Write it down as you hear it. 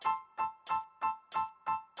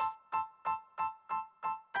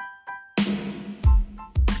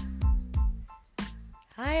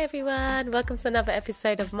Hi everyone, welcome to another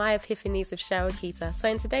episode of My Epiphanies with Cheryl Keita. So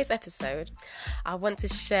in today's episode, I want to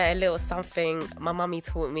share a little something my mummy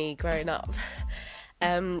taught me growing up.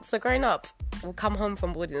 So growing up, we'll come home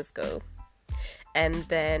from boarding school and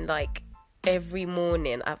then every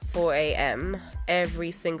morning at 4 a.m,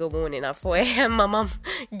 every single morning at 4 a.m, my mum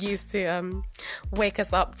used to wake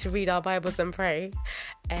us up to read our Bibles and pray.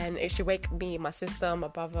 And it should wake me, my sister, my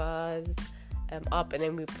brothers up, and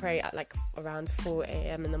then we pray at around 4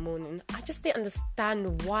 a.m. in the morning. I just didn't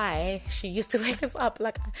understand why she used to wake us up.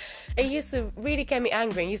 It used to really get me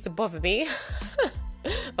angry and used to bother me.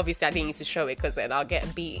 Obviously, I didn't used to show it because then I'll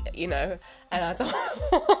get beat, and I don't.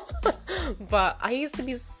 But I used to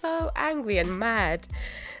be so angry and mad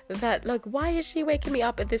that why is she waking me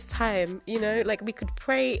up at this time? We could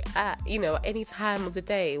pray at any time of the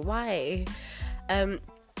day. Why?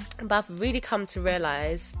 But I've really come to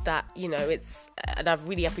realise that, and I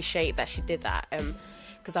really appreciate that she did that,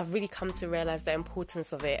 because I've really come to realise the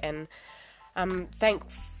importance of it, and I'm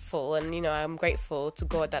thankful and, I'm grateful to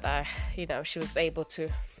God that she was able to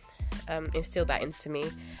instill that into me,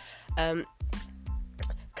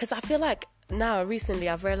 because I feel like now, recently,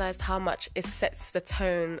 I've realised how much it sets the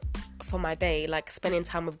tone for my day, spending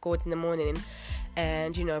time with God in the morning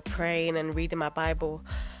and, praying and reading my Bible.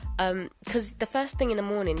 Because the first thing in the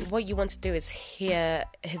morning, what you want to do is hear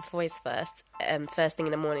his voice first thing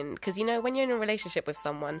in the morning. Because, when you're in a relationship with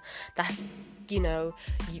someone, that's, you're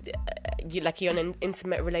in an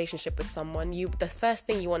intimate relationship with someone, the first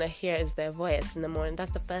thing you want to hear is their voice in the morning.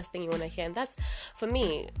 That's the first thing you want to hear. And that's, for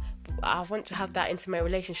me, I want to have that intimate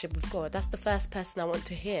relationship with God. That's the first person I want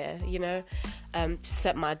to hear, to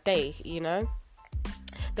set my day,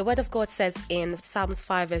 The word of God says in Psalms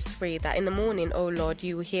 5 verse 3 that in the morning, O Lord,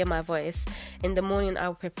 you will hear my voice. In the morning I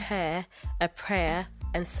will prepare a prayer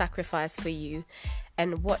and sacrifice for you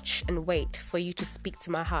and watch and wait for you to speak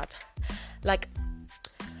to my heart.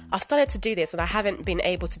 I've started to do this and I haven't been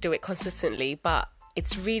able to do it consistently, but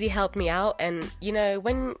it's really helped me out. And,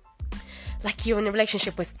 when you're in a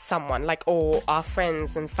relationship with someone, or our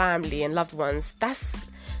friends and family and loved ones, that's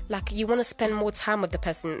you want to spend more time with the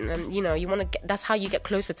person, and you want to that's how you get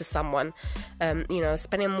closer to someone,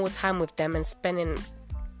 spending more time with them and spending,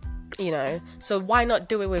 so why not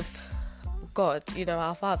do it with God,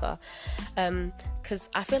 our Father? Because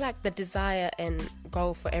I feel like the desire and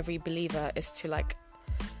goal for every believer is to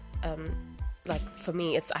for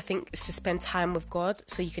me, it's to spend time with God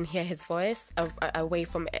so you can hear his voice away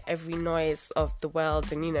from every noise of the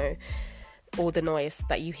world and, all the noise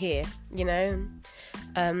that you hear, because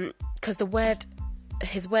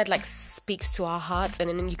his word speaks to our hearts, and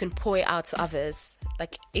then you can pour it out to others.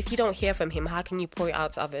 If you don't hear from him, how can you pour it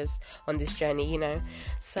out to others on this journey,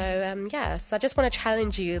 So I just want to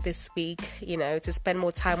challenge you this week, to spend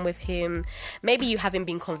more time with him. Maybe you haven't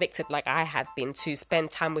been convicted like I have been to spend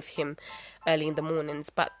time with him early in the mornings,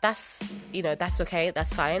 but that's okay,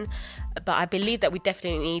 that's fine. But I believe that we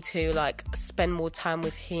definitely need to spend more time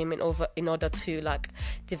with him in order to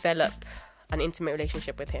develop an intimate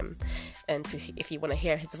relationship with him, and if you want to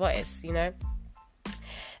hear his voice,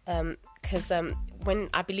 because when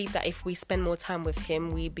I believe that if we spend more time with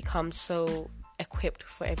him, we become so equipped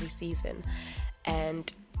for every season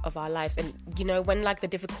and of our lives. And when the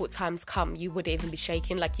difficult times come, you wouldn't even be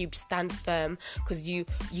shaking, you stand firm because you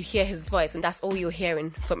hear his voice, and that's all you're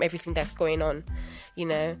hearing from everything that's going on,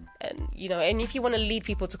 and and if you want to lead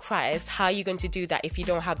people to Christ, how are you going to do that if you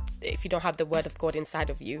don't have the word of God inside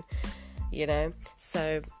of you?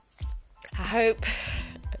 So I hope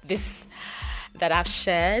this that I've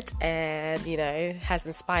shared and has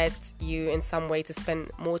inspired you in some way to spend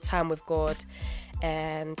more time with God.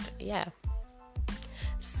 And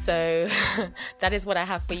so that is what I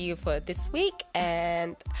have for you for this week,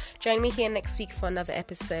 and join me here next week for another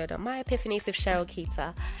episode of My Epiphanies with Cheryl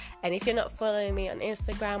Keita. And if you're not following me on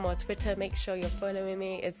Instagram or Twitter, make sure you're following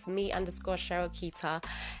me. It's me_Cheryl Keita.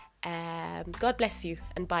 God bless you,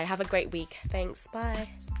 and bye. Have a great week. Thanks. Bye.